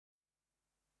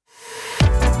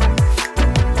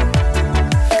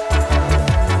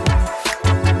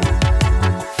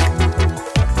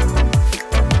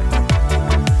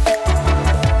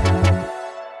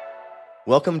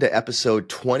Welcome to episode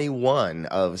 21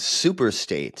 of Super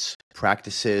States,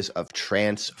 Practices of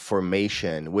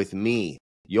Transformation with me,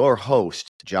 your host,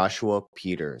 Joshua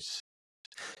Peters.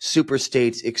 Super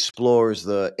States explores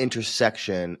the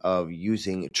intersection of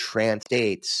using trance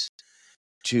states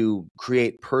to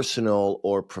create personal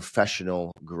or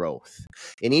professional growth.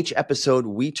 In each episode,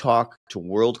 we talk to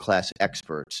world-class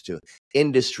experts, to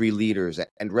industry leaders,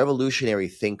 and revolutionary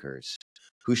thinkers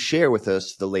who share with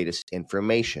us the latest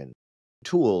information,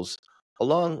 tools,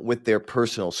 along with their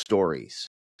personal stories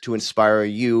to inspire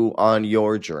you on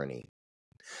your journey.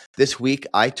 This week,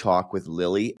 I talk with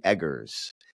Lily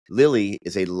Eggers. Lily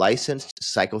is a licensed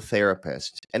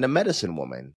psychotherapist and a medicine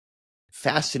woman,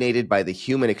 fascinated by the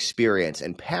human experience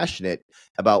and passionate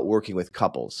about working with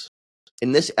couples.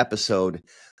 In this episode,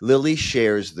 Lily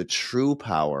shares the true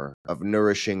power of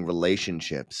nourishing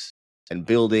relationships and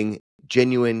building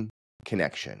genuine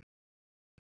connection.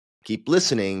 Keep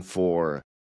listening for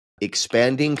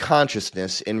Expanding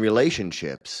Consciousness in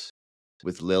Relationships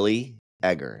with Lily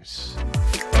Eggers.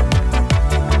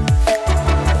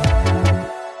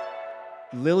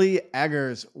 Lily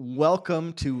Eggers,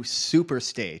 welcome to Super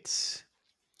States.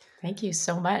 Thank you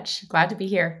so much. Glad to be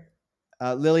here.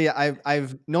 Lily,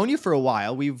 I've known you for a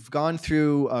while. We've gone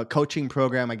through a coaching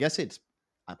program. I guess it's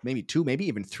maybe 2, maybe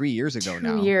even 3 years ago 2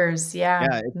 now. years, yeah.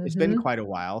 Yeah, it's been quite a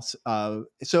while. So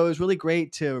it was really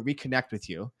great to reconnect with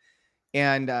you.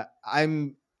 And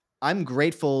I'm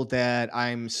grateful that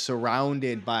I'm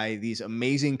surrounded by these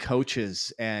amazing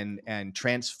coaches and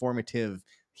transformative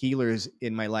healers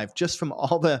in my life, just from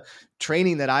all the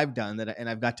training that I've done. And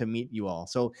I've got to meet you all.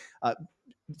 So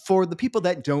for the people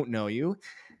that don't know you,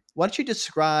 why don't you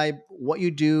describe what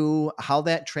you do, how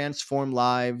that transformed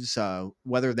lives,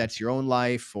 whether that's your own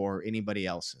life or anybody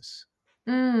else's?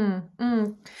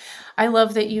 I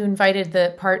love that you invited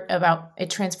the part about it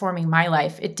transforming my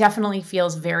life. It definitely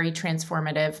feels very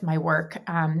transformative, my work.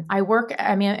 I'm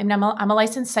a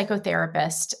licensed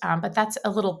psychotherapist, but that's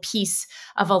a little piece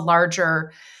of a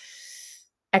larger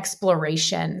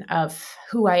exploration of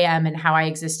who I am and how I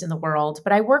exist in the world.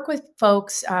 But I work with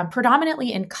folks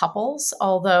predominantly in couples,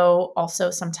 although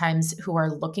also sometimes who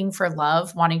are looking for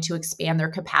love, wanting to expand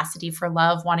their capacity for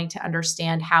love, wanting to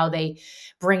understand how they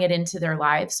bring it into their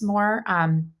lives more.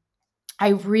 I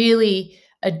really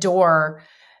adore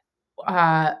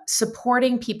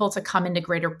supporting people to come into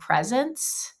greater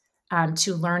presence,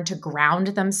 to learn to ground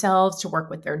themselves, to work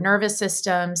with their nervous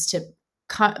systems, to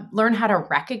learn how to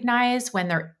recognize when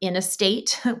they're in a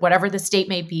state, whatever the state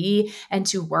may be, and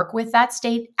to work with that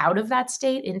state out of that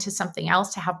state into something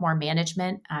else, to have more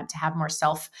management, to have more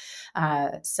self.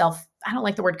 I don't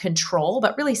like the word control,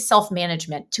 but really self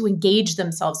management, to engage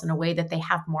themselves in a way that they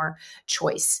have more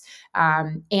choice.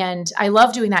 And I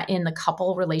love doing that in the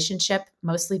couple relationship,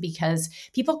 mostly because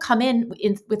people come in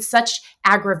with such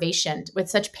aggravation, with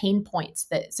such pain points,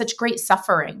 that such great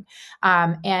suffering.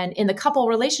 And in the couple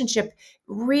relationship,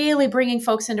 really bringing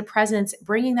folks into presence,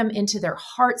 bringing them into their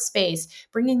heart space,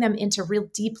 bringing them into real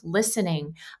deep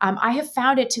listening. I have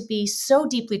found it to be so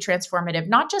deeply transformative,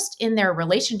 not just in their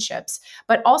relationships,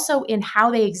 but also in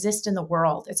how they exist in the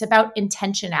world. It's about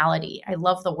intentionality. I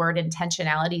love the word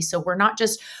intentionality. So we're not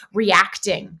just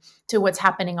reacting to what's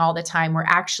happening all the time. We're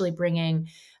actually bringing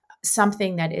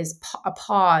something that is a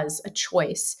pause, a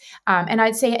choice. And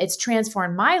I'd say it's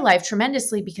transformed my life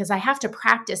tremendously because I have to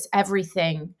practice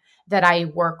everything that I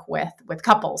work with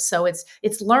couples. So it's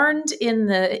learned in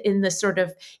the sort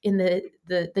of in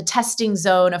the testing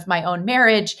zone of my own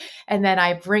marriage, and then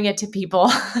I bring it to people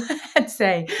and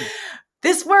say,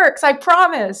 "This works. I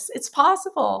promise. It's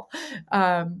possible."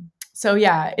 So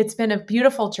yeah, it's been a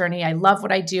beautiful journey. I love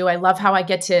what I do. I love how I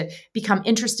get to become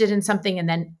interested in something and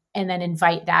then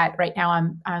invite that. Right now,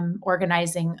 I'm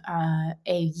organizing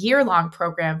a year-long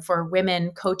program for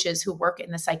women coaches who work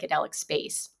in the psychedelic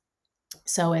space.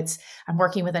 So I'm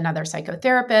working with another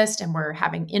psychotherapist, and we're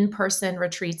having in-person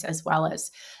retreats as well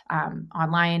as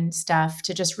online stuff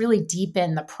to just really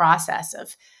deepen the process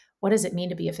of what does it mean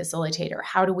to be a facilitator?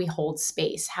 How do we hold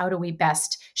space? How do we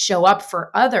best show up for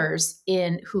others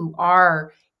who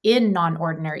are in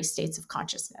non-ordinary states of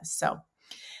consciousness? So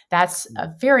that's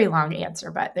a very long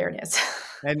answer, but there it is.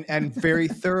 and very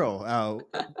thorough.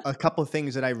 A couple of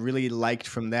things that I really liked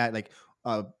from that, like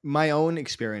my own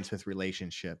experience with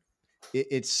relationship.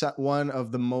 It's one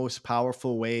of the most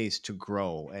powerful ways to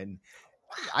grow. And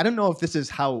I don't know if this is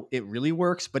how it really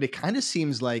works, but it kind of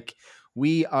seems like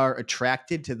we are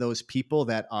attracted to those people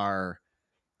that are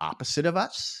opposite of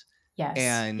us. Yes.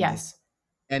 And Yes.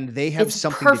 and they have It's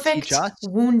something to teach perfect us.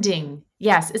 wounding.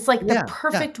 Yes, it's like the Yeah, yeah.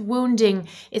 perfect wounding.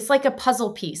 It's like a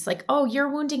puzzle piece. Like, oh, your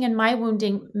wounding and my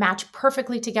wounding match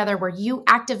perfectly together where you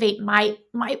activate my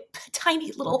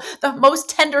tiny little the most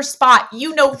tender spot.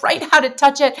 You know right how to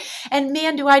touch it. And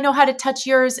man, do I know how to touch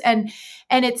yours. And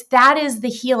it's that is the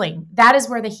healing. That is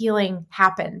where the healing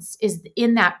happens, is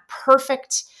in that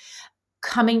perfect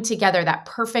coming together, that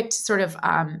perfect sort of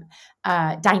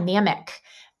dynamic.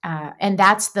 And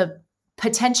that's the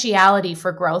potentiality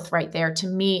for growth right there, to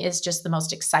me, is just the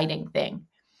most exciting thing.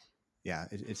 Yeah,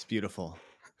 it's beautiful.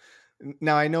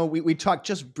 Now, I know we talked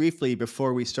just briefly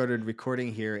before we started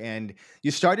recording here, and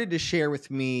you started to share with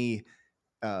me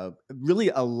really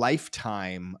a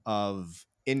lifetime of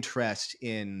interest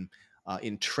in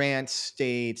trance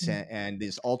states and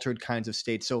these altered kinds of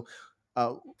states. So,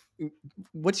 uh,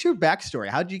 what's your backstory?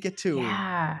 How did you get to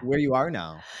Yeah. where you are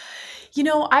now?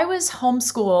 I was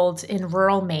homeschooled in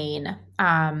rural Maine,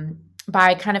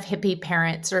 by kind of hippie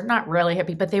parents, or not really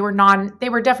hippie, but they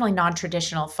were definitely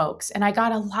non-traditional folks. And I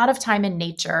got a lot of time in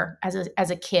nature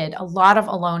as a kid, a lot of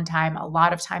alone time, a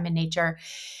lot of time in nature.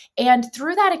 And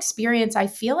through that experience, I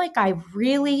feel like I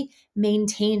really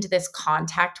maintained this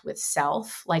contact with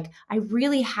self. Like I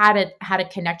really had a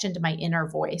connection to my inner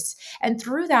voice. And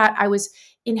through that, I was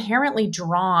inherently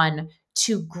drawn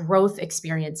to growth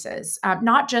experiences,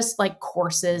 not just like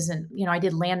courses. And, I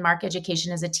did landmark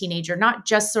education as a teenager, not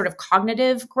just sort of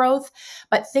cognitive growth,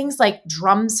 but things like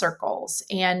drum circles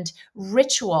and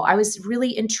ritual. I was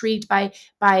really intrigued by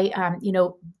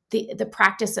the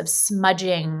practice of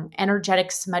smudging, energetic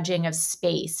smudging of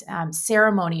space,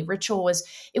 ceremony, ritual.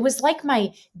 It was like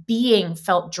my being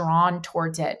felt drawn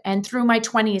towards it. And through my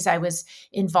 20s, I was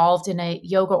involved in a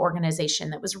yoga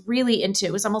organization that was really into,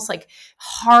 it was almost like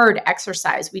hard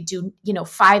exercise. We do,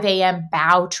 5 a.m.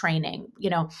 bow training,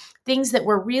 things that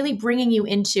were really bringing you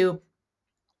into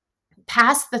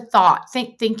past the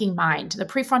thinking mind. The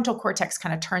prefrontal cortex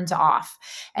kind of turns off.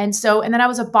 And then I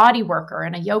was a body worker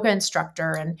and a yoga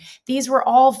instructor. And these were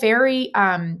all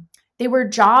they were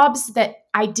jobs that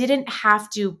I didn't have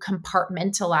to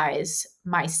compartmentalize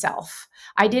myself.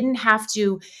 I didn't have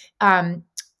to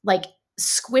like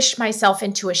squish myself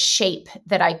into a shape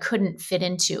that I couldn't fit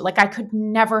into. Like I could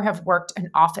never have worked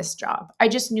an office job. I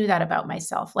just knew that about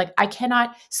myself. Like I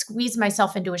cannot squeeze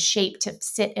myself into a shape to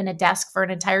sit in a desk for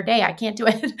an entire day. I can't do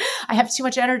it. I have too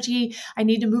much energy. I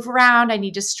need to move around. I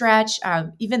need to stretch.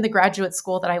 Even the graduate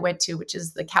school that I went to, which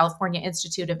is the California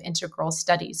Institute of Integral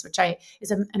Studies, which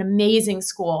is an amazing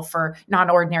school for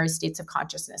non-ordinary states of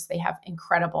consciousness. They have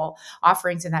incredible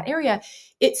offerings in that area.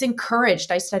 It's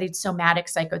encouraged. I studied somatic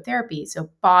psychotherapy, so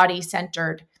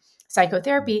body-centered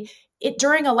psychotherapy.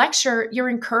 During a lecture, you're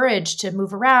encouraged to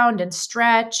move around and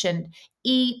stretch and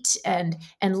eat and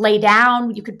lay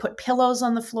down. You could put pillows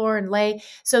on the floor and lay.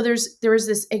 So there is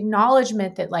this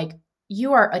acknowledgement that like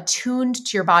you are attuned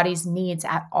to your body's needs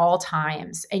at all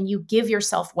times, and you give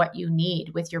yourself what you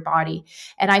need with your body.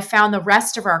 And I found the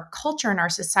rest of our culture and our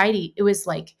society, it was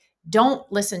like,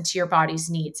 don't listen to your body's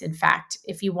needs. In fact,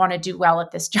 if you want to do well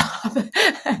at this job.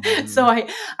 So Mhm.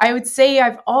 I would say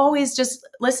I've always just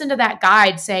listened to that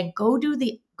guide saying, go do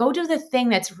the thing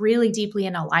that's really deeply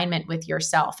in alignment with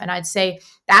yourself. And I'd say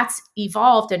that's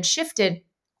evolved and shifted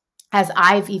as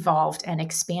I've evolved and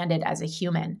expanded as a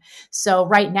human. So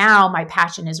right now, my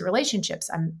passion is relationships.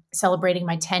 I'm celebrating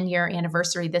my 10-year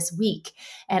anniversary this week.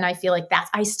 And I feel like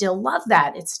I still love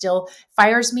that. It still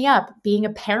fires me up, being a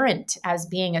parent as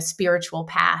being a spiritual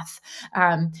path.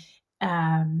 And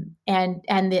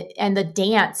the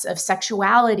dance of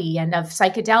sexuality and of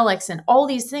psychedelics and all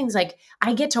these things, like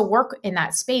I get to work in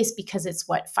that space because it's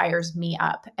what fires me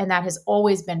up. And that has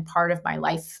always been part of my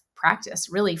life practice,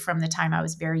 really from the time I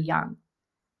was very young.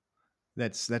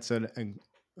 That's a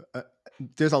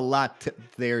there's a lot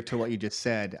there to what you just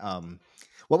said.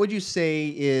 What would you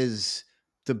say is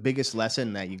the biggest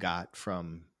lesson that you got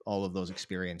from all of those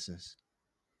experiences?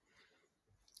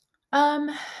 Um,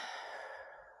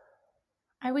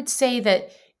 I would say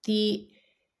that the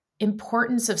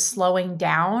importance of slowing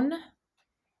down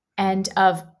and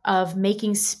of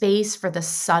making space for the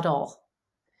subtle,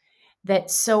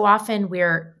 that so often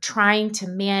we're trying to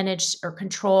manage or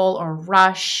control or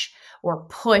rush or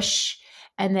push.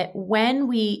 And that when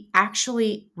we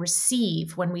actually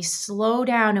receive, when we slow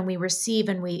down and we receive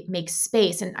and we make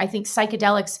space, and I think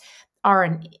psychedelics are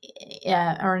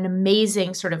an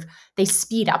amazing sort of, they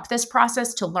speed up this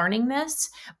process to learning this,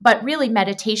 but really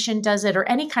meditation does it, or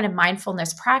any kind of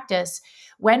mindfulness practice.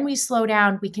 When we slow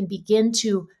down, we can begin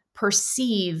to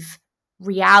perceive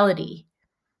reality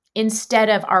instead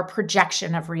of our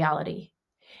projection of reality.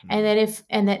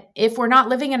 And that if we're not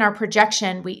living in our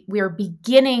projection, we are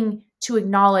beginning to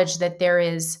acknowledge that there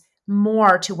is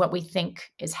more to what we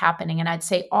think is happening. And I'd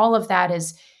say all of that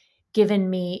has given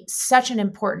me such an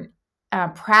important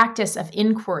practice of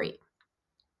inquiry,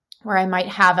 where I might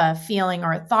have a feeling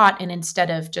or a thought, and instead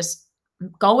of just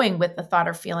going with the thought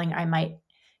or feeling, I might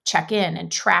check in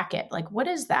and track it. Like, what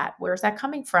is that? Where is that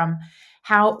coming from?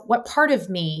 What part of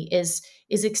me is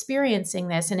experiencing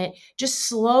this? And it just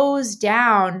slows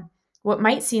down what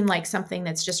might seem like something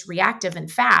that's just reactive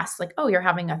and fast, like, oh, you're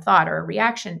having a thought or a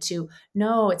reaction, to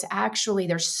no, it's actually,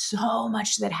 there's so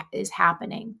much that is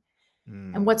happening.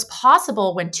 And what's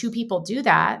possible when two people do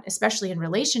that, especially in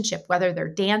relationship, whether they're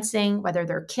dancing, whether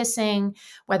they're kissing,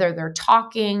 whether they're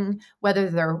talking, whether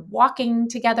they're walking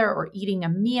together or eating a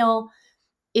meal,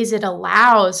 is it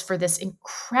allows for this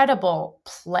incredible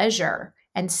pleasure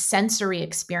and sensory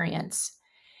experience.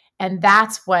 And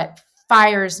that's what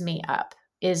fires me up,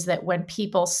 is that when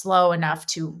people slow enough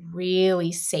to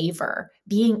really savor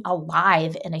being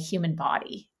alive in a human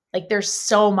body, like there's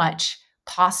so much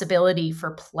possibility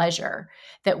for pleasure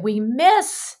that we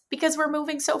miss because we're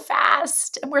moving so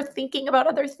fast and we're thinking about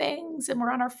other things and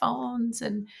we're on our phones.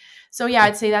 And so, yeah,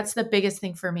 I'd say that's the biggest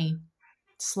thing for me.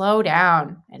 Slow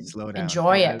down and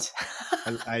enjoy it.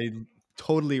 I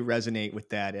totally resonate with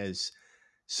that, as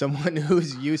someone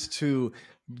who's used to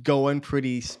going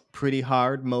pretty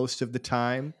hard most of the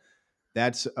time.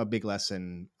 That's a big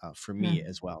lesson for me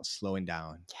as well, slowing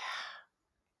down.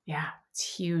 Yeah,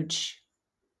 it's huge.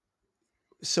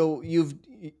 So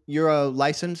you're a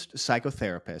licensed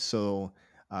psychotherapist. So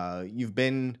you've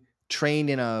been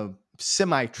trained in a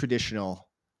semi-traditional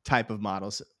type of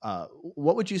models.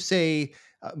 What would you say?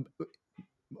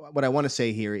 What I want to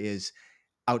say here is,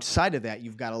 outside of that,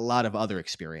 you've got a lot of other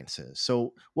experiences.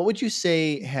 So what would you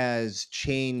say has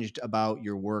changed about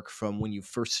your work from when you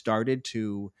first started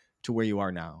to where you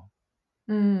are now?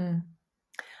 The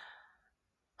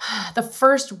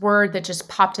first word that just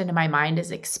popped into my mind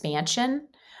is expansion.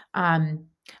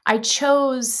 I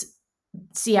chose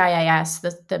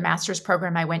CIIS, the master's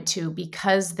program I went to,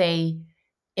 because they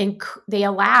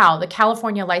allow, the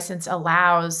California license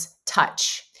allows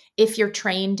touch. If you're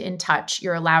trained in touch,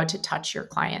 you're allowed to touch your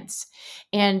clients.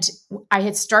 And I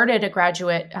had started a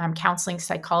graduate counseling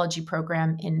psychology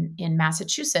program in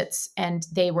Massachusetts, and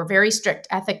they were very strict.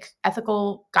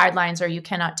 Ethical guidelines are you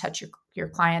cannot touch your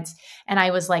clients. And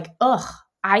I was like,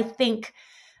 I think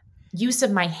use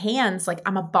of my hands, like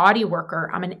I'm a body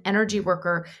worker, I'm an energy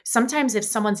worker. Sometimes if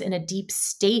someone's in a deep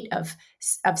state of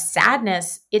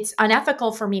sadness, it's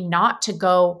unethical for me not to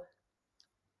go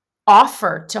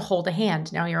offer to hold a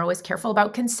hand. Now, you're always careful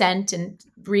about consent and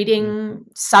reading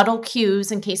subtle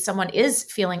cues in case someone is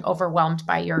feeling overwhelmed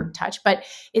by your touch, but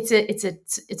it's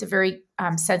a very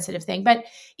sensitive thing. But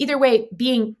either way,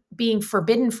 being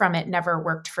forbidden from it never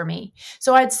worked for me.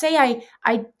 So I'd say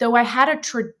though I had a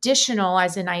traditional,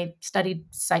 as in I studied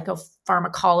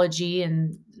psychopharmacology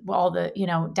and all the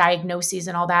diagnoses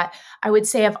and all that, I would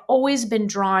say I've always been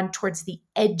drawn towards the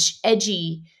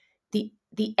edgy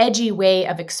way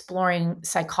of exploring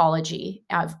psychology,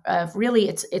 of really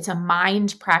it's a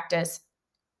mind practice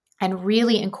and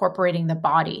really incorporating the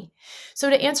body. So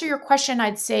to answer your question,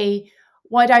 I'd say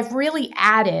what I've really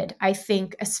added, I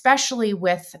think, especially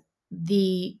with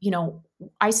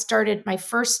I started my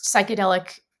first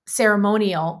psychedelic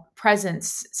ceremonial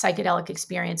presence psychedelic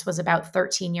experience was about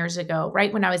 13 years ago,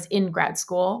 right when I was in grad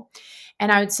school.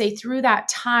 And I would say through that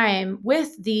time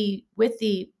with the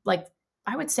like,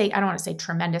 I would say, I don't want to say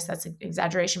tremendous, that's an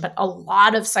exaggeration, but a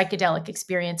lot of psychedelic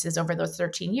experiences over those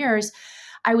 13 years,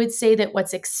 I would say that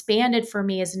what's expanded for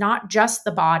me is not just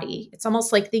the body. It's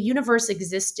almost like the universe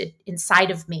existed inside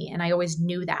of me. And I always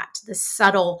knew that, the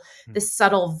subtle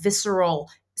visceral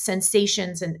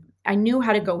sensations. And I knew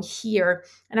how to go here.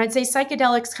 And I'd say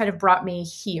psychedelics kind of brought me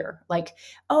here. Like,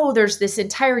 oh, there's this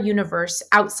entire universe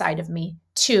outside of me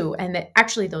too. And that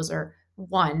actually those are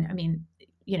one. I mean,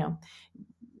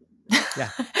 yeah.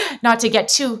 Not to get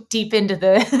too deep into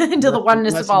the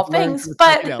oneness of all things,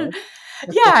 but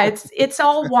yeah, it's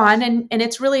all one. And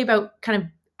it's really about kind of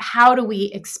how do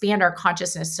we expand our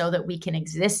consciousness so that we can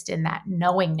exist in that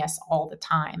knowingness all the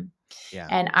time. Yeah.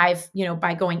 And I've,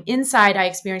 by going inside, I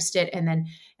experienced it. And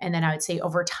then I would say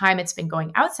over time, it's been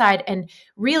going outside, and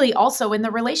really also in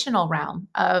the relational realm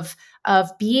of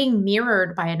being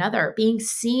mirrored by another, being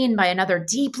seen by another,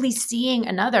 deeply seeing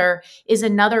another is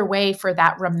another way for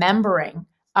that remembering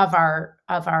of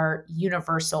our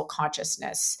universal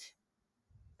consciousness,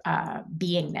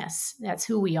 beingness. That's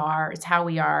who we are. It's how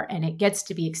we are. And it gets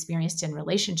to be experienced in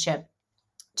relationship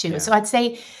too. Yeah. So I'd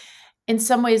say in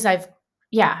some ways I've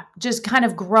yeah, just kind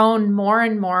of grown more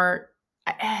and more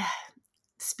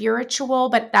spiritual,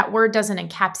 but that word doesn't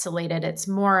encapsulate it. It's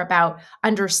more about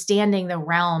understanding the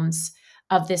realms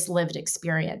of this lived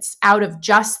experience out of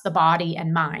just the body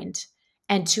and mind,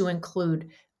 and to include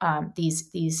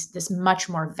this much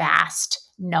more vast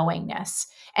knowingness,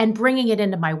 and bringing it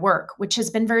into my work, which has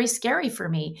been very scary for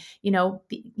me.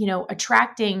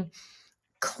 Attracting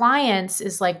clients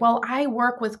is like, well, I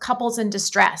work with couples in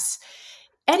distress.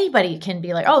 Anybody can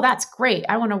be like, oh, that's great.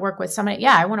 I want to work with somebody.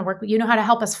 Yeah, I want to work with, you know how to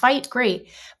help us fight. Great.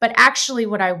 But actually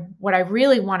what I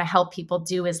really want to help people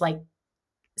do is like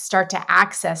start to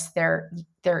access their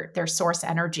source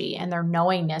energy and their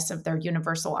knowingness of their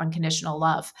universal unconditional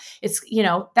love. It's,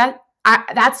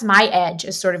 that's my edge,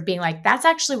 is sort of being like, that's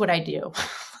actually what I do.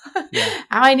 Yeah.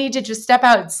 I need to just step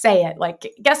out and say it. Like,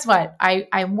 guess what?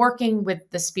 I'm working with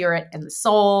the spirit and the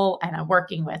soul, and I'm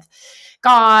working with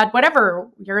God, whatever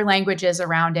your language is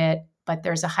around it. But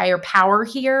there's a higher power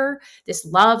here, this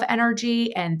love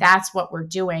energy, and that's what we're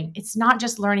doing. It's not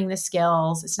just learning the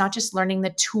skills. It's not just learning the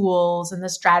tools and the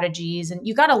strategies. And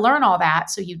you got to learn all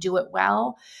that so you do it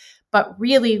well. But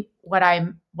really what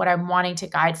I'm wanting to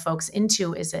guide folks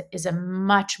into is a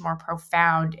much more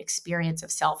profound experience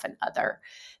of self and other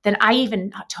than I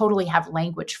even totally have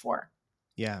language for.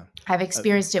 Yeah. I've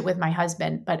experienced it with my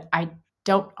husband, but I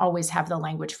don't always have the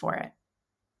language for it.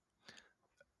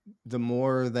 The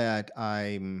more that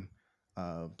I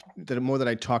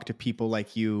talk to people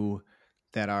like you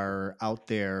that are out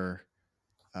there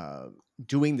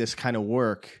doing this kind of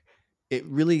work, it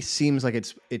really seems like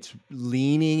it's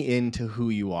leaning into who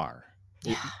you are.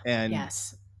 Yeah. And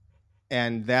yes.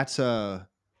 And that's a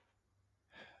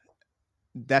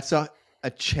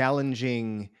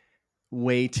challenging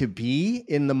way to be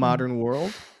in the modern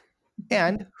world.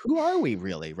 And who are we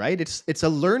really, right? It's a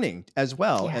learning as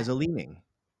well as a leaning.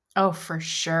 Oh, for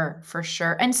sure. For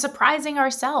sure. And surprising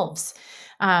ourselves.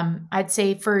 I'd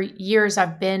say for years,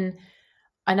 I've been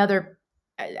another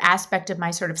aspect of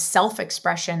my sort of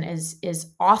self-expression is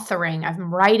authoring.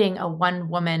 I'm writing a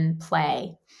one-woman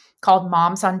play called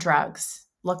Moms on Drugs.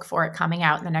 Look for it coming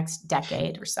out in the next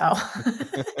decade or so.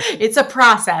 It's a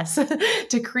process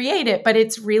to create it, but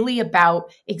it's really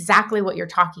about exactly what you're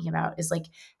talking about, is like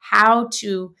how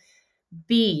to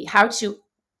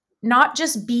not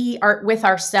just be with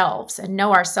ourselves and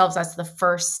know ourselves as the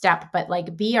first step, but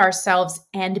like be ourselves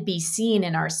and be seen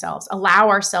in ourselves, allow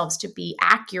ourselves to be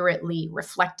accurately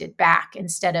reflected back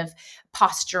instead of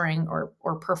posturing or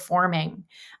performing,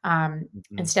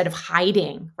 instead of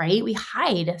hiding, right? We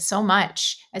hide so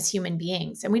much as human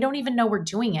beings and we don't even know we're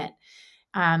doing it.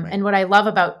 Right. And what I love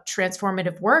about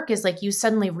transformative work is like you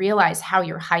suddenly realize how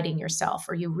you're hiding yourself,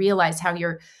 or you realize how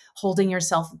you're holding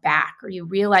yourself back, or you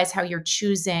realize how you're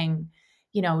choosing,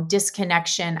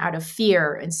 disconnection out of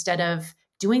fear instead of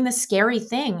doing the scary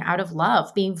thing out of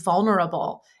love, being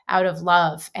vulnerable out of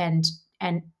love, and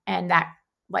that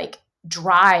like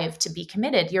drive to be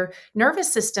committed. Your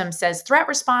nervous system says threat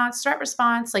response,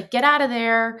 like get out of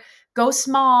there, go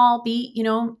small, be,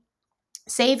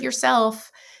 save yourself.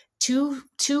 Too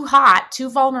hot, too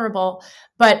vulnerable,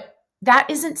 but that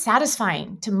isn't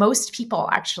satisfying to most people,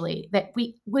 actually. That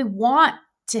we want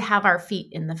to have our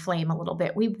feet in the flame a little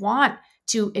bit. We want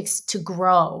to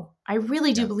grow. I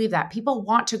really do believe that people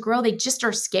want to grow. They just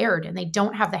are scared and they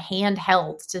don't have the hand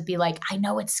held to be like, I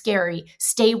know it's scary.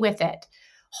 Stay with it.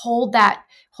 Hold that,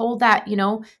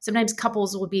 sometimes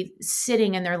couples will be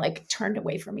sitting and they're like turned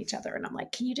away from each other. And I'm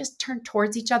like, can you just turn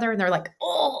towards each other? And they're like,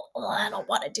 oh, I don't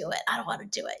want to do it.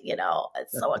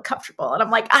 It's so uncomfortable. And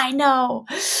I'm like, I know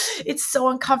it's so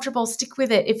uncomfortable. Stick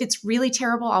with it. If it's really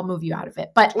terrible, I'll move you out of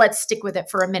it, but let's stick with it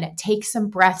for a minute. Take some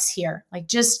breaths here. Like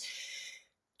just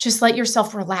let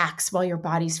yourself relax while your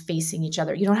body's facing each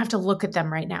other. You don't have to look at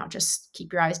them right now. Just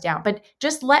keep your eyes down, but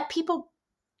just let people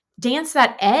dance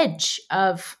that edge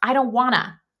of, I don't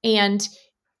wanna. And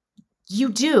you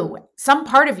do. Some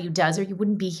part of you does, or you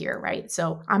wouldn't be here, right?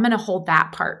 So I'm going to hold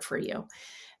that part for you.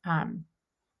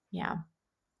 Yeah.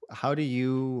 How do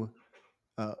you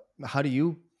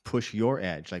push your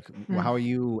edge? Like, how are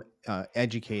you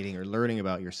educating or learning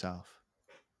about yourself?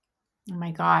 Oh my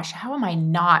gosh, how am I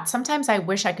not? Sometimes I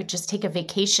wish I could just take a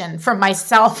vacation from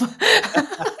myself.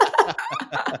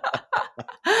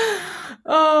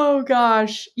 Oh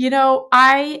gosh.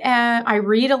 I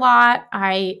read a lot.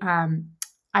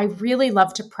 I really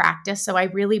love to practice. So I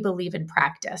really believe in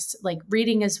practice. Like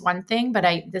reading is one thing, but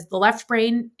the left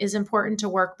brain is important to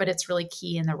work, but it's really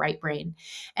key in the right brain.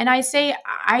 And I say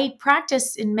I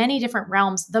practice in many different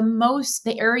realms.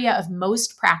 The area of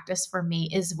most practice for me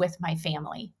is with my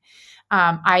family.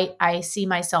 I see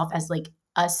myself as like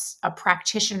a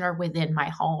practitioner within my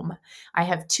home. I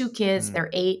have 2 kids, Mm. they're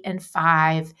 8 and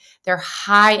 5. They're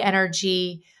high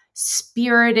energy,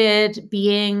 spirited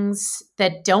beings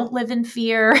that don't live in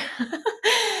fear.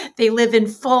 They live in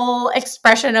full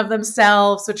expression of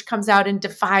themselves, which comes out in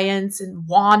defiance and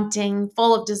wanting,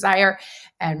 full of desire.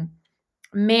 And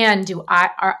man,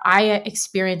 I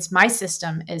experience my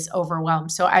system is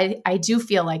overwhelmed. So I do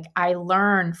feel like I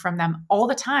learn from them all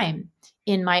the time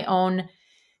in my own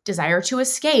desire to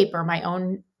escape or my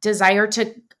own desire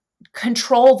to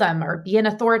control them or be an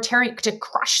authoritarian, to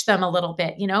crush them a little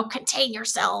bit, contain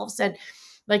yourselves. And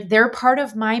like they're part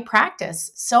of my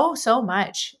practice so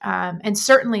much. And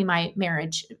certainly my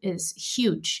marriage is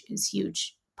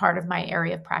huge part of my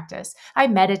area of practice. I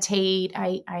meditate,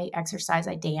 I exercise,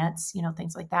 I dance,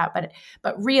 things like that.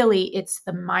 But really it's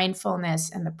the mindfulness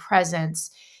and the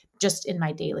presence just in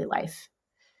my daily life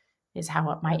is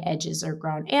how my edges are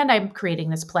grown. And I'm creating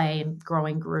this play and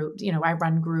growing groups. I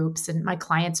run groups and my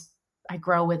clients, I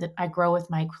grow with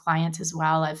my clients as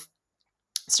well. I've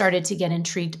started to get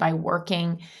intrigued by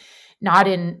working not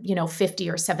in 50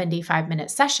 or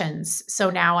 75-minute sessions. So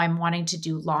now I'm wanting to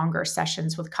do longer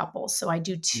sessions with couples. So I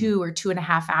do 2 or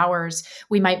 2.5 hours.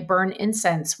 We might burn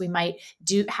incense. We might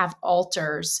have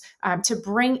altars to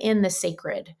bring in the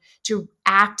sacred, to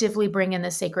actively bring in the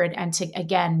sacred, and to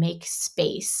again make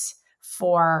space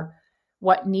for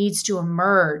what needs to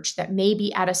emerge that may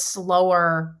be at a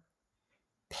slower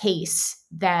pace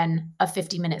than a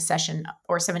 50-minute session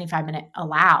or 75-minute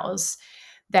allows.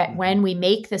 That when we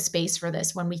make the space for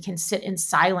this, when we can sit in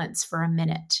silence for a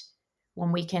minute,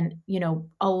 when we can,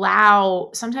 allow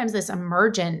sometimes this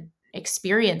emergent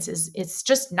experience it's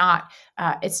just not,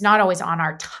 it's not always on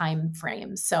our time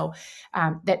frame. So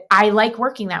that I like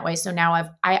working that way. So now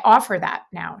I offer that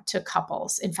now to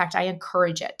couples. In fact, I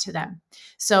encourage it to them.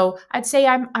 So I'd say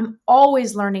I'm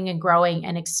always learning and growing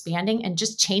and expanding and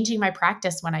just changing my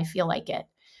practice when I feel like it.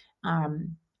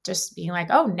 Just being like,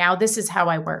 oh, now this is how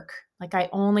I work. Like I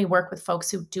only work with folks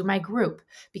who do my group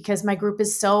because my group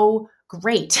is so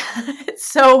great. It's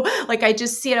so like, I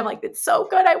just see it. I'm like, it's so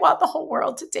good. I want the whole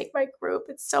world to take my group.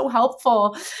 It's so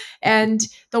helpful. And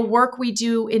the work we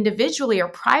do individually or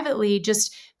privately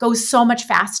just goes so much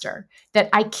faster that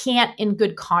I can't in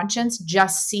good conscience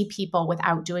just see people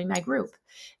without doing my group.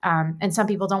 And some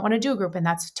people don't want to do a group, and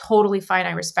that's totally fine.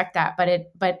 I respect that.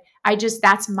 But I just,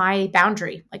 that's my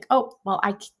boundary. Like, oh, well,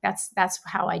 that's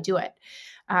how I do it.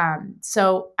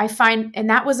 So I find, and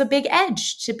that was a big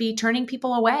edge to be turning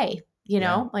people away,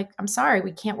 like, I'm sorry,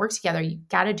 we can't work together. You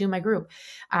got to do my group.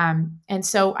 And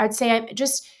so I'd say I'm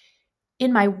just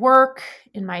in my work,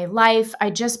 in my life, I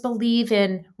just believe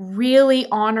in really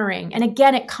honoring. And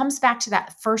again, it comes back to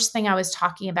that first thing I was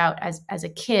talking about as a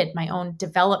kid, my own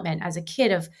development as a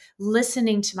kid of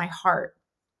listening to my heart,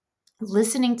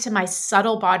 listening to my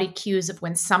subtle body cues of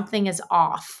when something is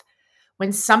off,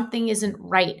 when something isn't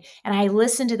right. And I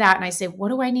listen to that and I say, what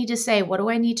do I need to say? What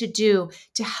do I need to do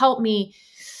to help me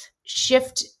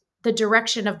shift the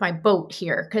direction of my boat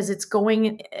here? Because it's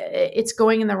going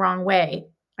in the wrong way.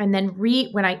 And then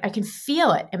when I can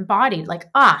feel it embodied, like,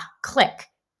 click.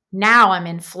 Now I'm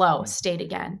in flow state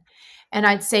again. And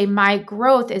I'd say my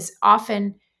growth is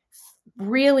often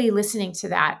really listening to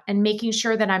that and making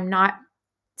sure that I'm not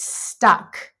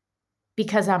stuck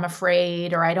because I'm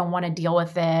afraid or I don't want to deal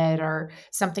with it or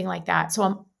something like that.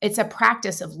 So it's a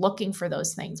practice of looking for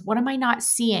those things. What am I not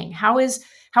seeing? How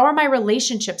are my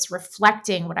relationships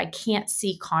reflecting what I can't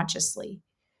see consciously?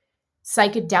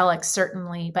 Psychedelics,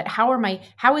 certainly, but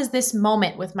how is this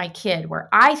moment with my kid where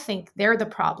I think they're the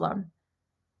problem?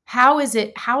 How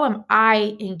am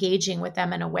I engaging with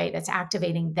them in a way that's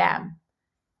activating them?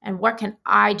 And what can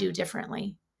I do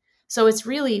differently? So it's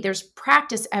really, there's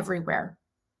practice everywhere.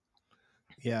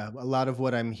 Yeah, a lot of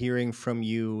what I'm hearing from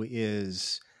you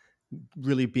is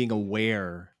really being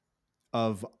aware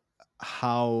of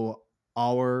how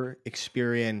our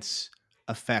experience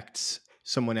affects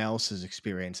someone else's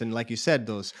experience. And like you said,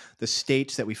 the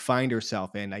states that we find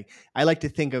ourselves in, I like to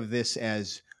think of this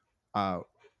as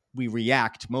we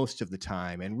react most of the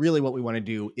time. And really what we want to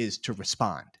do is to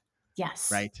respond. Yes,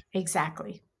 right?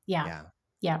 Exactly. Yeah. Yeah.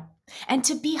 Yeah. And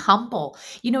to be humble,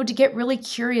 to get really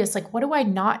curious, like, what do I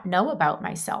not know about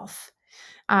myself?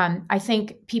 I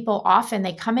think people often,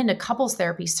 they come into couples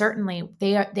therapy, certainly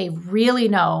they really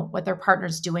know what their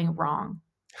partner's doing wrong.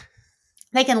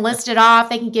 They can list it off.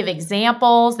 They can give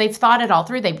examples. They've thought it all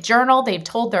through. They've journaled. They've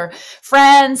told their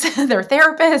friends, their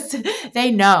therapists.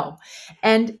 They know.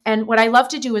 And what I love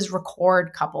to do is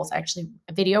record couples, actually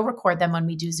video record them when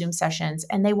we do Zoom sessions,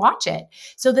 and they watch it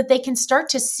so that they can start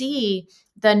to see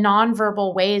the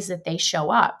nonverbal ways that they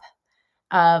show up.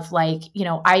 of like,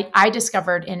 I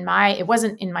discovered it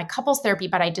wasn't in my couples therapy,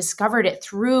 but I discovered it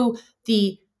through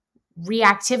the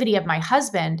reactivity of my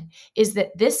husband, is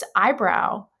that this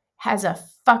eyebrow has a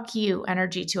fuck you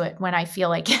energy to it when I feel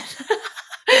like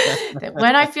that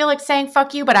when I feel like saying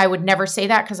fuck you, but I would never say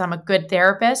that because I'm a good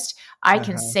therapist, I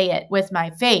can say it with my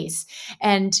face.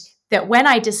 And that when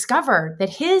I discovered that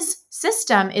his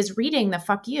system is reading the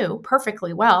fuck you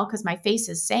perfectly well because my face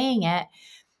is saying it,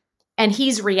 and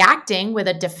he's reacting with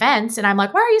a defense, and I'm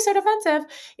like, why are you so defensive?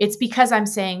 It's because I'm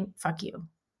saying fuck you.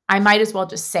 I might as well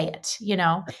just say it,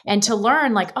 and to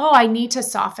learn like, oh, I need to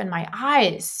soften my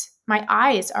eyes. My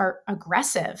eyes are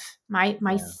aggressive.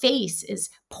 My face is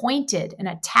pointed and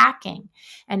attacking.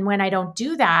 And when I don't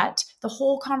do that, the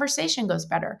whole conversation goes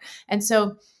better. And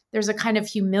so there's a kind of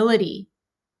humility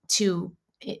to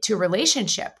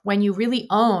relationship when you really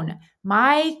own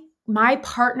my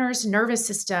partner's nervous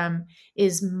system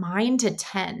is mine to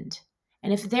tend.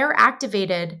 And if they're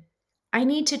activated, I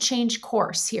need to change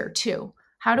course here too.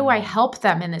 How do I help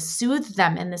them and soothe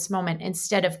them in this moment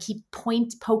instead of keep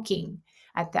poking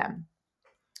at them?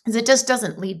 Because it just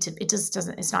doesn't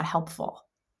it's not helpful.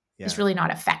 Yeah. It's really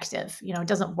not effective. It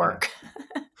doesn't work.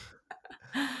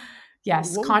 Yeah.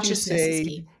 Yes. Consciousness is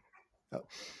key.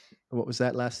 What was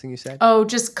that last thing you said? Oh,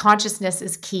 just consciousness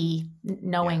is key.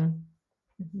 Knowing.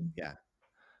 Yeah.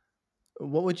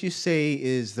 What would you say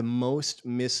is the most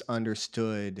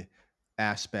misunderstood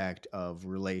aspect of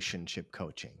relationship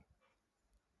coaching?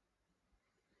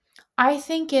 I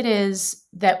think it is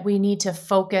that we need to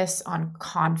focus on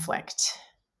conflict.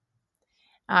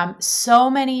 So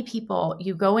many people,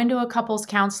 you go into a couples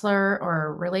counselor or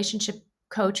a relationship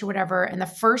coach or whatever, and the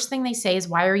first thing they say is,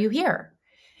 why are you here?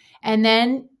 And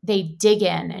then they dig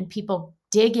in, and people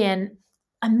dig in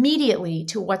immediately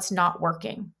to what's not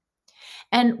working.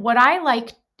 And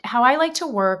how I like to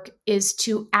work is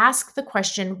to ask the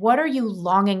question, what are you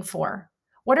longing for?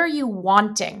 What are you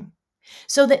wanting?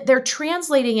 So that they're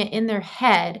translating it in their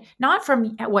head, not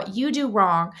from what you do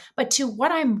wrong, but to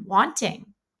what I'm wanting.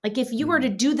 Like if you were to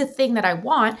do the thing that I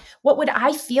want, what would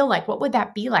I feel like? What would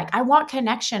that be like? I want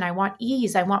connection. I want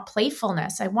ease. I want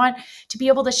playfulness. I want to be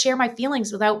able to share my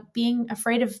feelings without being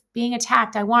afraid of being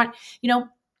attacked. I want,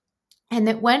 and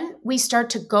that when we start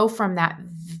to go from that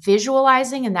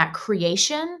visualizing and that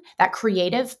creation, that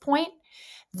creative point,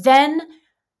 then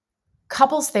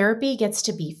couples therapy gets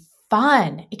to be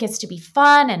fun. It gets to be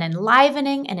fun and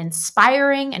enlivening and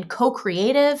inspiring and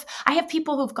co-creative. I have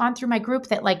people who've gone through my group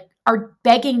that are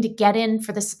begging to get in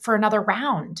for another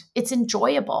round. It's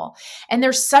enjoyable. And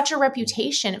there's such a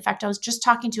reputation. In fact, I was just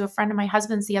talking to a friend of my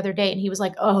husband's the other day, and he was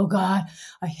like, oh God,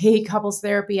 I hate couples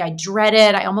therapy. I dread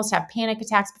it. I almost have panic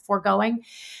attacks before going.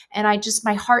 And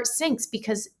my heart sinks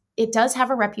because it does have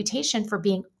a reputation for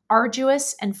being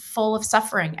arduous and full of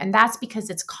suffering. And that's because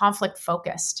it's conflict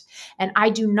focused. And I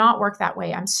do not work that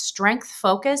way. I'm strength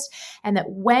focused. And that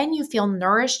when you feel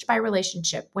nourished by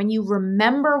relationship, when you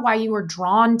remember why you were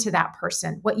drawn to that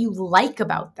person, what you like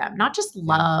about them, not just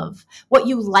love, what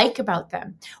you like about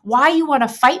them, why you want to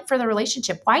fight for the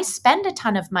relationship, why spend a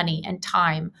ton of money and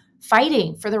time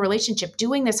fighting for the relationship,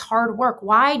 doing this hard work,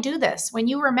 why do this? When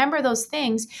you remember those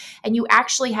things and you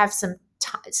actually have some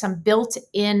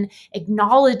built-in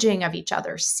acknowledging of each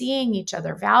other, seeing each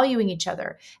other, valuing each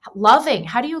other, loving.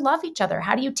 How do you love each other?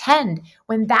 How do you tend?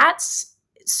 When that's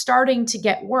starting to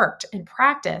get worked and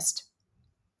practiced,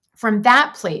 from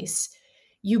that place,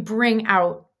 you bring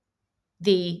out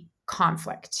the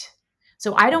conflict.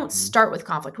 So I don't start with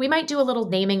conflict. We might do a little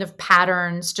naming of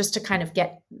patterns just to kind of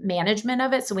get management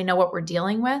of it so we know what we're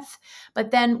dealing with.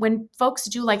 But then when folks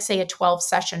do say a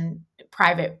 12-session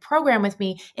private program with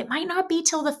me, it might not be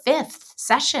till the 5th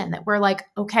session that we're like,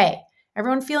 okay,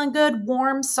 everyone feeling good,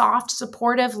 warm, soft,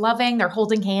 supportive, loving. They're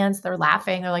holding hands, they're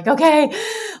laughing. They're like, okay,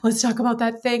 let's talk about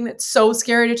that thing that's so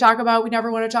scary to talk about. We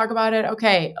never want to talk about it.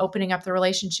 Okay, opening up the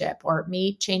relationship, or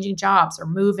me changing jobs or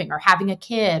moving or having a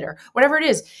kid or whatever it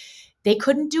is. They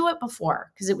couldn't do it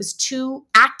before because it was too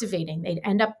activating. They'd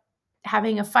end up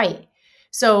having a fight.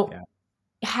 So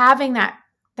having that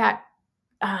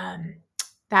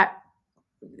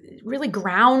really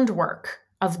groundwork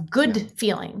of good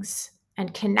feelings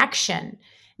and connection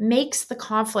makes the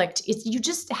conflict, you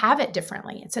just have it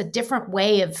differently. It's a different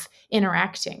way of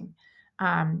interacting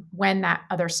when that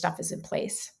other stuff is in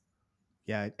place.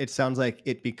 Yeah, it sounds like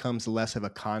it becomes less of a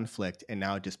conflict and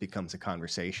now it just becomes a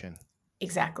conversation.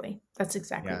 Exactly. That's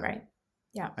exactly right.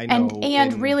 Yeah. I And know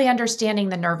and in really understanding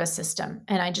the nervous system.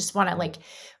 And I just want to like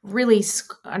really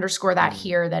underscore that mm,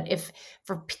 here, that if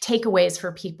for takeaways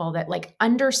for people, that like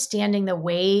understanding the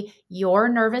way your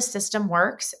nervous system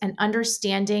works and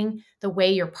understanding the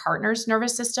way your partner's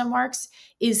nervous system works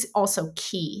is also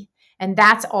key. And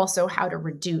that's also how to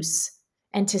reduce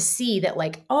and to see that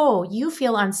like, oh, you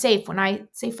feel unsafe when I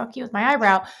say fuck you with my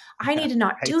eyebrow. I yeah, need to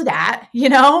not right. do that, you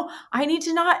know? I need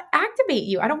to not activate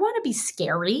you. I don't want to be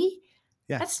scary.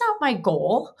 That's Yes, not my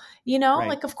goal, you know? right.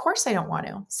 Like, of course I don't want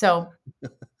to. So,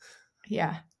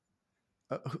 yeah.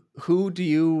 Who do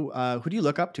you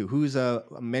look up to? Who's a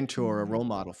mentor, a Mm. role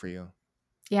model for you?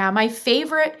 Yeah, my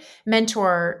favorite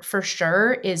mentor for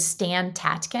sure is Stan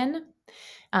Tatkin.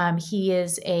 He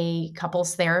is a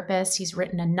couples therapist. He's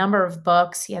written a number of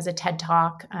books. He has a TED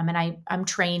Talk, and I'm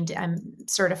trained. I'm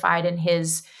certified in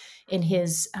his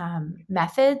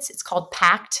methods. It's called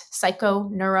PACT,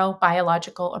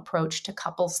 Psycho-Neurobiological Approach to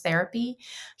Couples Therapy.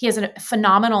 He has a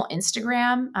phenomenal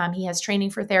Instagram. He has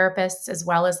training for therapists as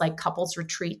well as like couples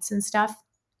retreats and stuff.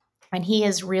 And he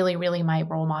is really, really my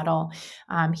role model.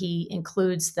 He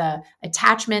includes the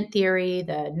attachment theory,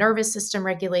 the nervous system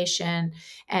regulation,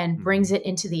 and brings Mhm. it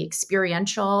into the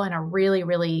experiential in a really,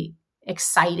 really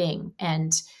exciting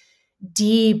and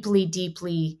deeply,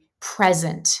 deeply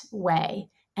present way.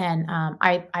 And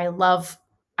I love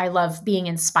being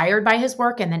inspired by his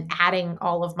work and then adding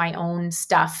all of my own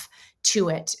stuff to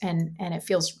it. And it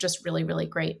feels just really, really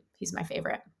great. He's my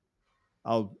favorite.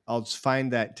 I'll just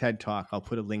find that TED Talk. I'll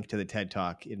put a link to the TED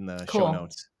Talk in the show Cool.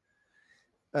 notes.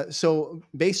 So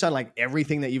based on like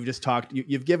everything that you've just talked,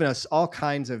 you've given us all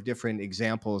kinds of different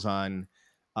examples on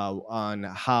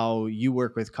how you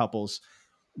work with couples.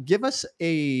 Give us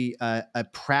a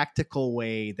practical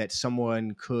way that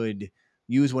someone could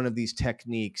use one of these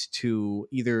techniques to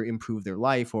either improve their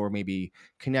life or maybe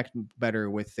connect better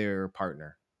with their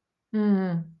partner.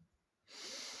 Mm.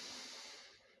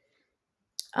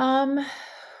 Um,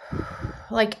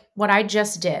 like what I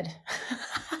just did.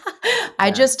 I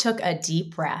Yeah. just took a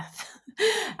deep breath.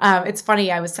 It's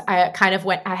funny.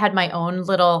 I had my own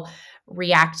little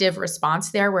reactive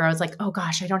response there where I was like, oh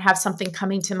gosh, I don't have something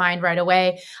coming to mind right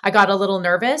away. I got a little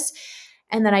nervous.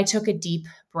 And then I took a deep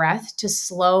breath to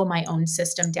slow my own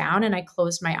system down and I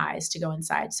closed my eyes to go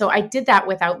inside. So I did that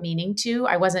without meaning to.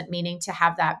 I wasn't meaning to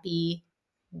have that be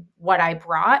what I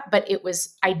brought, but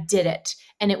I did it.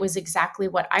 And it was exactly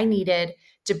what I needed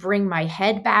to bring my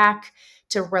head back,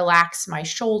 to relax my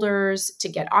shoulders, to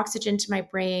get oxygen to my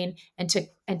brain, and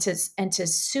to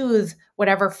soothe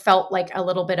whatever felt like a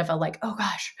little bit of a like, oh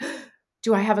gosh,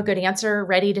 do I have a good answer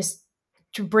ready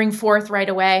to bring forth right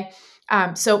away?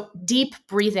 So deep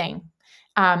breathing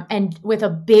and with a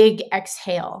big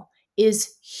exhale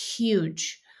is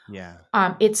huge. Yeah.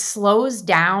 It slows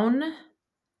down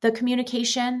the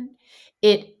communication.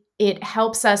 It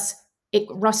helps us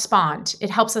it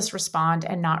helps us respond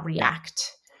and not Yeah.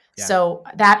 react. Yeah. So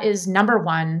that is number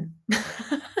one.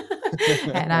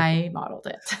 And I modeled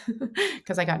it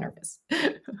because I got nervous.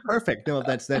 Perfect. No,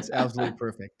 that's absolutely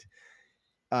perfect.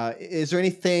 Is there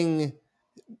anything?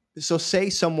 So, say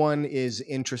someone is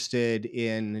interested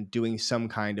in doing some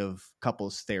kind of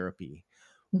couples therapy.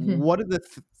 Mhm. What are the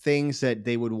things that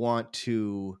they would want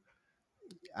to,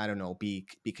 I don't know, be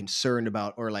concerned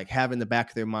about or like have in the back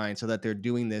of their mind so that they're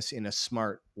doing this in a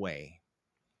smart way?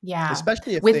 Yeah.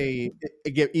 Especially if With they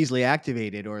get easily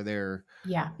activated or they're,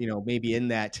 yeah. maybe in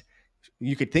that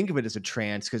you could think of it as a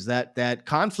trance because that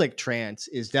conflict trance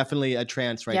is definitely a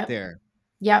trance right Yep. there.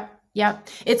 Yep. Yep.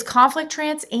 It's conflict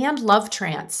trance and love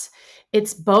trance.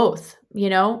 It's both, you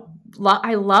know.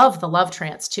 I love the love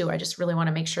trance too. I just really want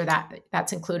to make sure that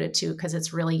that's included too because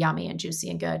it's really yummy and juicy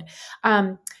and good.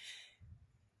 Um,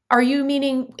 are you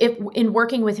meaning if in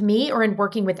working with me or in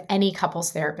working with any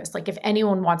couples therapist? Like if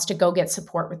anyone wants to go get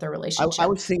support with their I relationship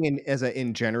was thinking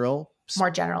in general. more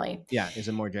generally? Yeah, is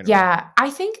it more general? Yeah, I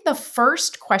think the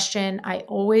first question I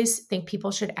always think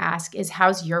people should ask is,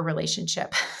 "How's your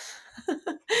relationship?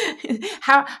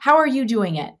 How are you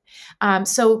doing it?"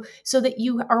 So that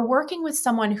you are working with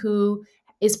someone who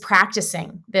is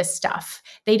practicing this stuff.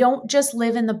 They don't just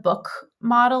live in the book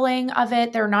modeling of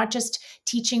it. They're not just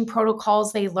teaching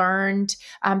protocols they learned.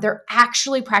 They're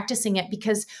actually practicing it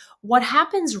because what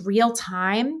happens real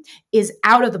time is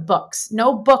out of the books.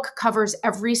 No book covers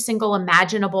every single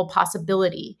imaginable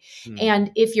possibility. Hmm.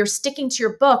 And if you're sticking to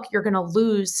your book, you're going to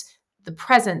lose the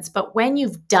presence. But when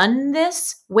you've done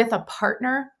this with a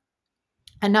partner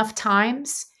enough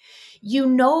times, you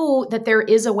know that there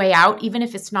is a way out, even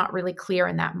if it's not really clear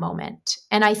in that moment.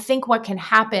 And I think what can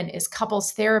happen is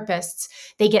couples therapists,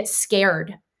 they get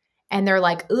scared and they're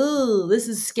like, ooh, this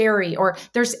is scary, or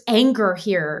there's anger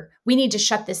here, we need to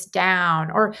shut this down,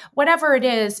 or whatever it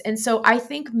is. And so I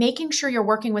think making sure you're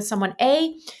working with someone,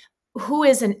 who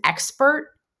is an expert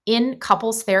in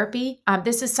couples therapy.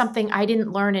 This is something I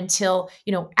didn't learn until,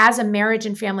 as a marriage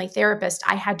and family therapist,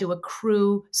 I had to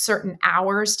accrue certain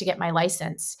hours to get my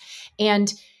license.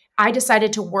 And I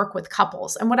decided to work with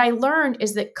couples. And what I learned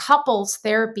is that couples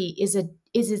therapy is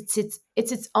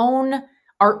its own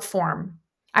art form.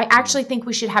 I actually think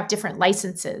we should have different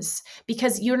licenses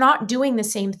because you're not doing the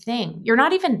same thing. You're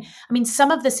not even, some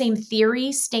of the same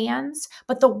theory stands,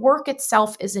 but the work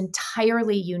itself is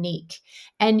entirely unique.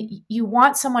 And you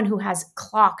want someone who has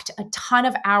clocked a ton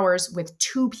of hours with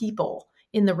two people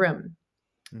in the room,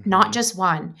 not just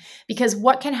one. Because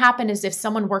what can happen is if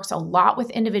someone works a lot with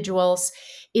individuals,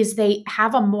 is they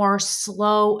have a more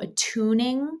slow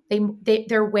attuning.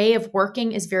 Their way of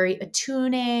working is very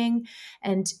attuning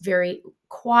and very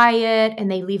quiet,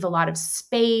 and they leave a lot of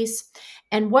space.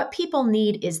 And what people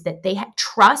need is that they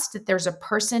trust that there's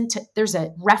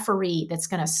a referee that's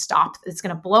going to stop, that's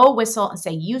going to blow a whistle and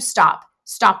say, you stop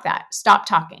that, stop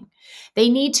talking. They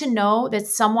need to know that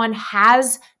someone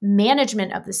has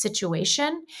management of the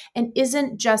situation and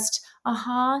isn't just,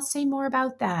 say more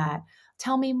about that.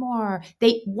 Tell me more.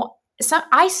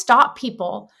 I stop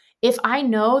people if I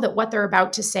know that what they're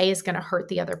about to say is going to hurt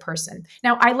the other person.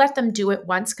 Now, I let them do it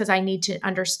once because I need to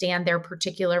understand their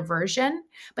particular version.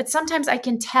 But sometimes I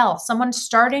can tell someone's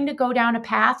starting to go down a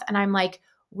path and I'm like,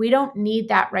 we don't need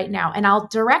that right now. And I'll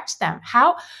direct them.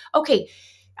 Okay,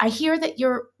 I hear that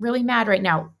you're really mad right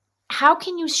now. How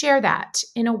can you share that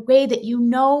in a way that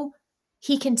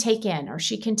he can take in or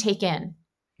she can take in?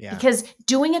 Yeah. Because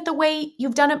doing it the way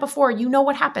you've done it before, you know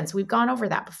what happens. We've gone over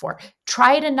that before.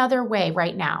 Try it another way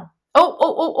right now.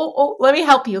 Oh, let me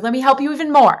help you. Let me help you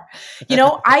even more.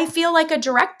 I feel like a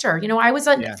director. I was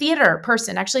a theater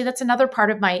person. Actually, that's another part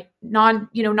of my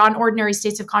non-ordinary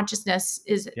states of consciousness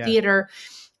is theater.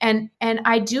 And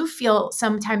I do feel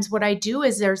sometimes what I do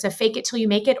is there's a fake it till you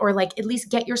make it, or like at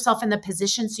least get yourself in the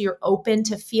position so you're open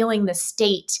to feeling the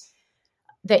state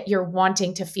that you're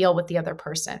wanting to feel with the other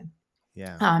person.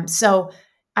 Yeah. So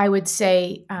I would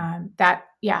say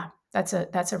that's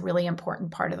a really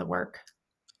important part of the work.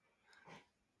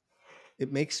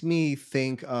 It makes me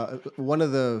think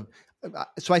so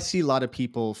I see a lot of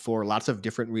people for lots of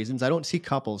different reasons. I don't see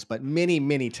couples, but many,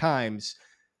 many times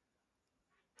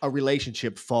a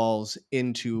relationship falls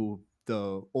into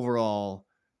the overall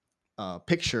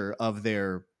picture of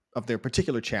their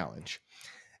particular challenge.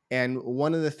 And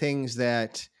one of the things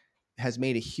that has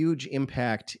made a huge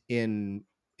impact in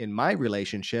my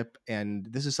relationship, and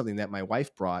this is something that my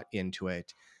wife brought into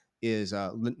it, is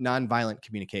nonviolent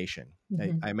communication.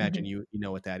 I imagine you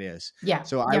know what that is. Yeah.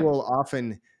 So I will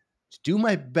often do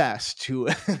my best to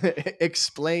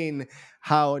explain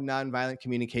how nonviolent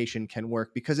communication can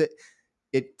work, because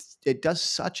it does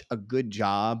such a good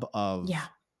job of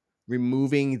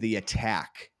removing the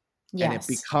attack. Yes. And it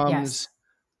becomes,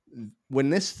 when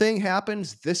this thing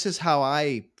happens, this is how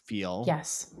I feel.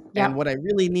 Yes. Yep. And what I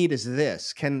really need is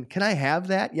this. Can I have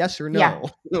that? Yes or no?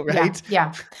 Yeah. Right?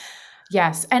 Yeah.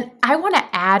 Yes. And I want to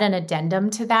add an addendum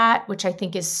to that, which I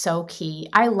think is so key.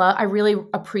 I really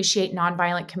appreciate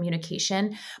nonviolent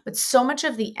communication, but so much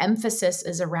of the emphasis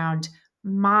is around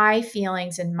my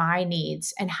feelings and my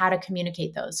needs and how to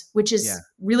communicate those, which is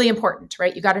really important,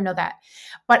 right? You got to know that.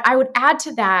 But I would add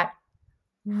to that,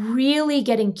 really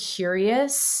getting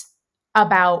curious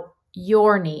about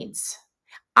your needs.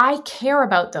 I care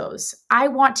about those. I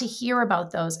want to hear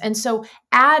about those. And so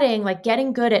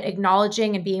getting good at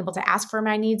acknowledging and being able to ask for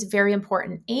my needs, very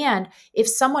important. And if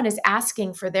someone is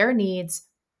asking for their needs,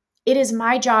 it is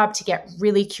my job to get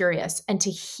really curious and to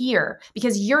hear,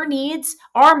 because your needs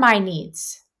are my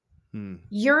needs.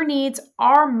 Your needs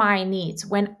are my needs.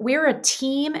 When we're a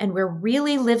team and we're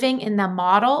really living in the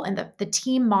model and the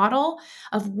team model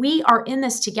of we are in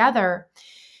this together,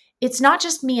 it's not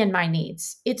just me and my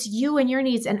needs. It's you and your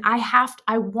needs. And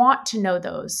I want to know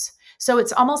those. So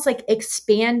it's almost like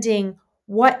expanding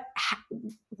what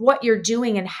you're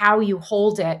doing and how you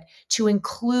hold it to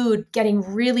include getting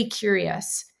really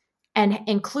curious and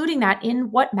including that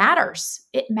in what matters.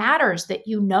 It matters that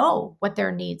you know what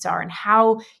their needs are and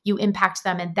how you impact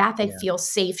them, and that they feel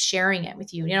safe sharing it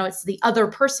with you. It's the other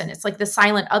person. It's like the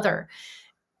silent other.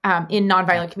 In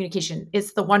nonviolent communication,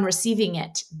 it's the one receiving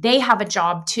it. They have a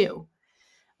job too.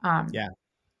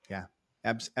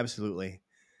 Absolutely.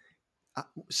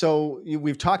 So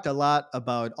we've talked a lot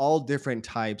about all different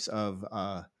types of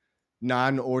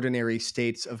non-ordinary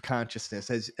states of consciousness,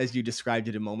 as you described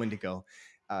it a moment ago.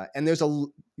 and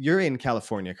you're in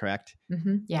California, correct?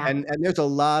 Yeah. And there's a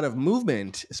lot of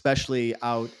movement, especially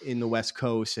out in the West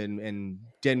Coast and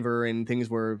Denver and things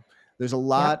where there's a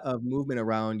lot Yep. of movement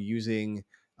around using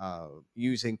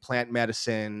plant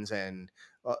medicines and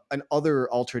other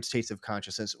altered states of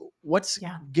consciousness. What's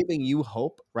Yeah. giving you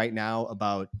hope right now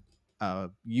about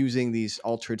using these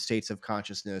altered states of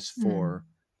consciousness Mm. for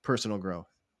personal growth?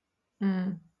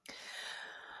 Mm.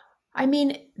 I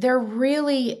mean, they're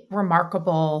really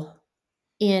remarkable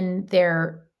in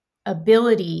their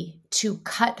ability to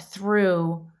cut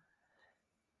through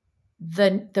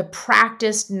the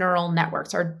practiced neural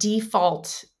networks, our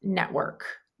default network,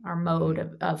 our mode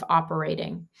Hmm. of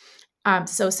operating.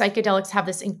 So psychedelics have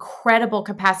this incredible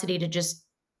capacity to just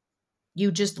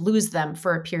lose them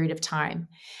for a period of time.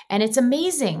 And it's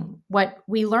amazing what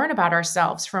we learn about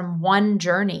ourselves from one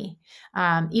journey.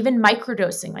 Even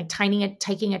microdosing, like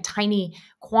taking a tiny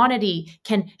quantity,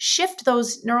 can shift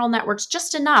those neural networks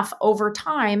just enough over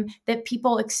time that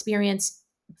people experience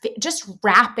just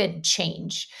rapid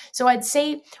change. So I'd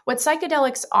say what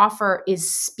psychedelics offer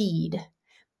is speed.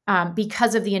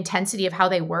 Because of the intensity of how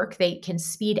they work, they can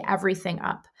speed everything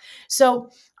up. So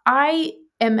I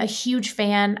am a huge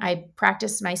fan. I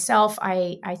practice myself.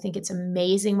 I think it's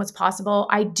amazing what's possible.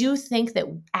 I do think that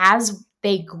as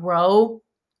they grow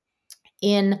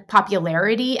in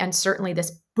popularity, and certainly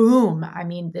this boom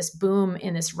in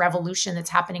this revolution that's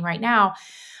happening right now,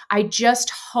 I just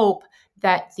hope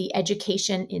that the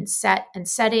education in set and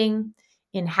setting,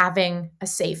 in having a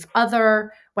safe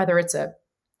other, whether it's a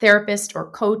therapist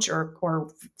or coach or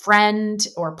friend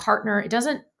or partner, it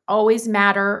doesn't always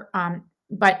matter.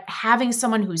 But having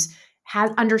someone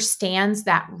understands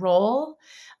that role,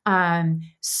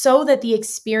 so that the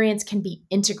experience can be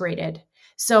integrated.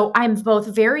 So I'm both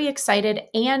very excited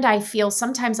and I feel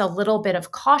sometimes a little bit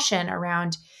of caution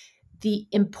around the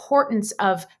importance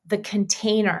of the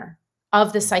container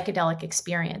of the psychedelic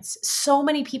experience. So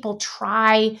many people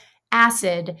try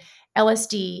acid,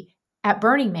 LSD at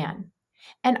Burning Man.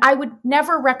 And I would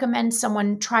never recommend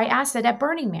someone try acid at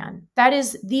Burning Man. That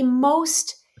is the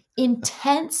most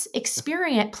intense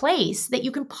experience place that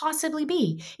you can possibly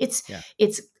be. It's Yeah.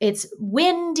 it's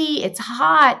windy, it's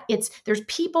hot, there's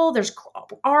people, there's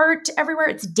art everywhere,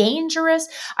 it's dangerous.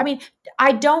 I mean,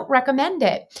 I don't recommend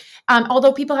it.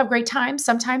 Although people have great times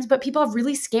sometimes, but people have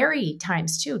really scary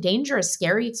times too, dangerous,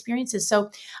 scary experiences. So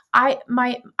I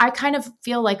kind of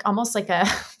feel like almost like a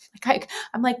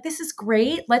I'm like, this is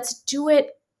great. Let's do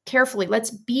it carefully.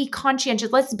 Let's be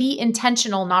conscientious. Let's be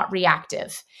intentional, not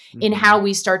reactive in Hmm. how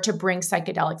we start to bring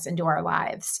psychedelics into our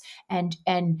lives and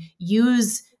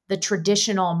use the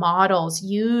traditional models,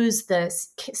 use the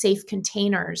safe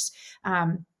containers,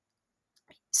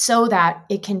 so that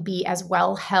it can be as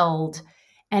well held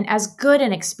and as good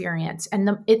an experience. And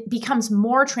it becomes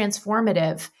more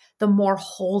transformative the more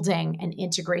holding and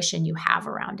integration you have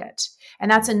around it.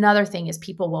 And that's another thing is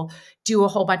people will do a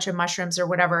whole bunch of mushrooms or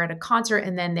whatever at a concert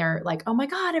and then they're like, oh my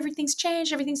God, everything's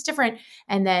changed, everything's different.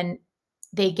 And then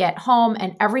they get home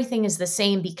and everything is the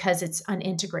same because it's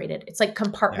unintegrated. It's like Yeah.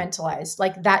 compartmentalized.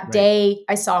 Like that Right. day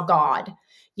I saw God,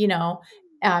 you know,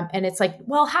 and it's like,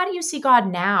 well, how do you see God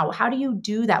now? How do you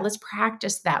do that? Let's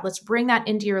practice that. Let's bring that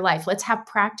into your life. Let's have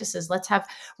practices. Let's have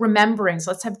remembrance.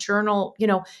 Let's have journal,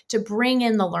 to bring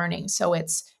in the learning. So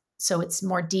it's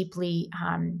more deeply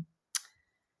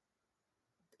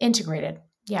integrated.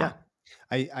 Yeah.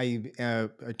 Yeah. I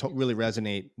really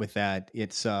resonate with that.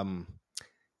 It's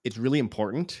really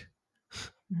important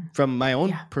from my own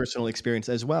Yeah. personal experience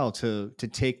as well to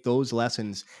take those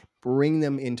lessons, bring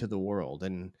them into the world.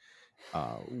 And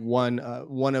one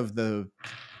of the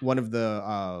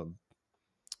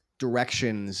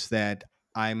directions that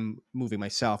I'm moving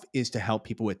myself is to help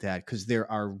people with that, because there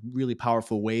are really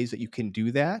powerful ways that you can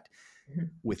do that Mhm.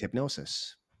 with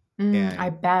hypnosis, I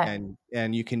and bet.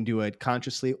 and you can do it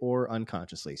consciously or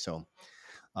unconsciously. So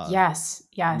uh, Yes.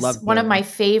 Yes. love One of my the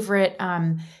favorite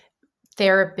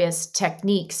therapist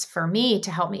techniques for me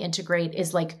to help me integrate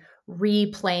is like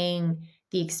replaying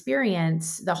the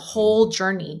experience, the whole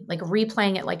journey, like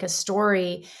replaying it like a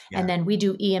story. And yeah. then we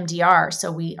do EMDR.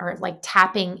 So we are like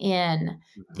tapping in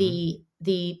Mhm.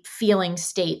 the feeling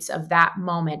states of that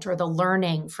moment or the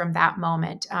learning from that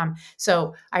moment.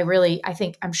 So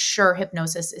I'm sure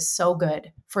hypnosis is so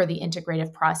good for the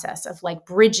integrative process of like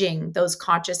bridging those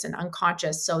conscious and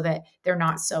unconscious so that they're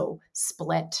not so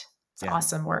split. It's Yeah.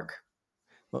 awesome work.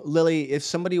 Well, Lily, if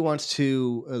somebody wants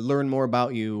to learn more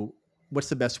about you, what's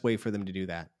the best way for them to do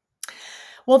that?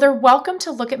 Well, they're welcome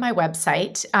to look at my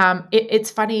website. It's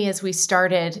funny, as we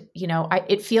started,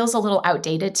 it feels a little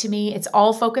outdated to me. It's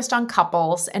all focused on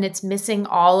couples and it's missing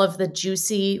all of the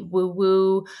juicy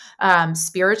woo-woo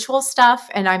spiritual stuff.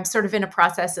 And I'm sort of in a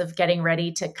process of getting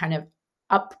ready to kind of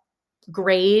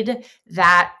upgrade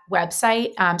that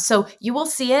website. So you will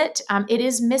see it. It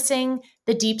is missing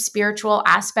the deep spiritual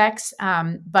aspects,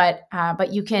 but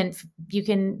you can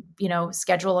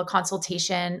schedule a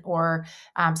consultation or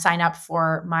sign up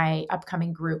for my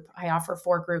upcoming group. I offer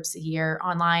 4 groups a year,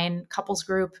 online couples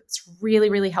group. It's really,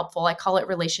 really helpful. I call it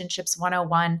Relationships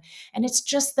 101, and it's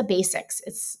just the basics.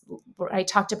 It's what I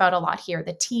talked about a lot here: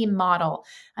 the team model,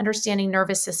 understanding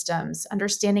nervous systems,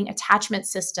 understanding attachment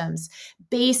systems,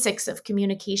 basics of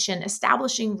communication,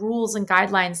 establishing rules and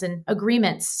guidelines and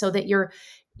agreements so that you're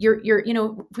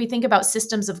if we think about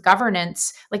systems of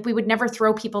governance, like we would never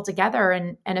throw people together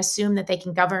and assume that they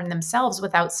can govern themselves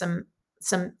without some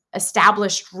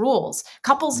established rules.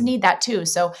 Couples need that too.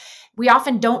 So we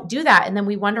often don't do that. And then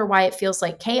we wonder why it feels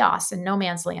like chaos and no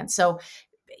man's land. So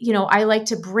I like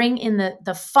to bring in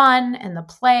the fun and the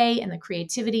play and the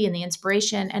creativity and the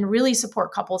inspiration and really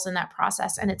support couples in that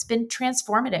process. And it's been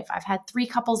transformative. I've had 3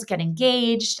 couples get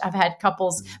engaged. I've had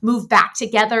couples move back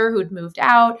together who'd moved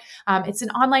out. It's an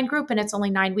online group and it's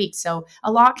only 9 weeks. So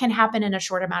a lot can happen in a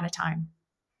short amount of time.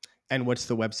 And what's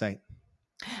the website?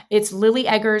 It's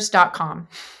lilyeggers.com.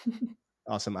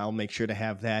 Awesome. I'll make sure to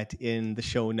have that in the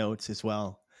show notes as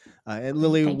well. And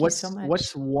Lily, Thank you so much.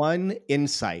 What's one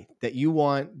insight that you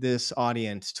want this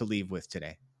audience to leave with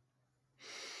today?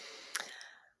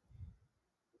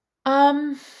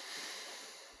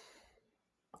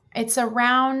 It's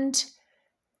around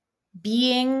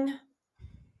being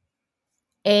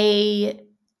a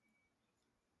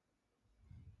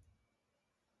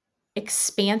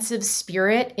expansive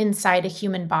spirit inside a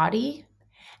human body,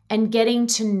 and getting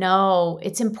to know,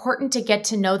 it's important to get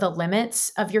to know the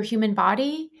limits of your human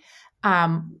body.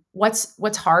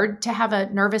 What's hard to have a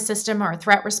nervous system or a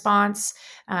threat response,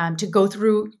 to go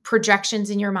through projections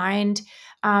in your mind,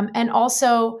 and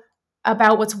also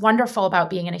about what's wonderful about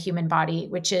being in a human body,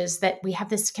 which is that we have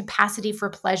this capacity for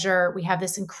pleasure. We have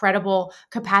this incredible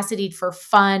capacity for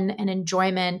fun and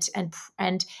enjoyment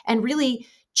and really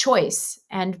choice.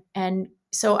 And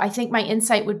so I think my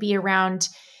insight would be around: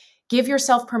 give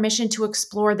yourself permission to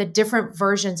explore the different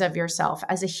versions of yourself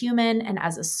as a human and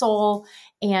as a soul,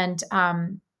 and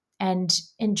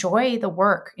enjoy the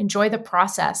work, enjoy the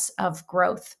process of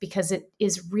growth, because it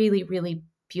is really, really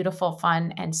beautiful,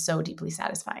 fun, and so deeply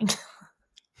satisfying.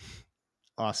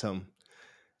 Awesome.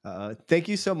 Thank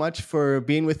you so much for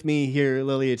being with me here,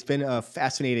 Lily. It's been a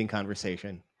fascinating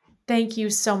conversation. Thank you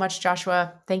so much,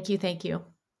 Joshua. Thank you. Thank you.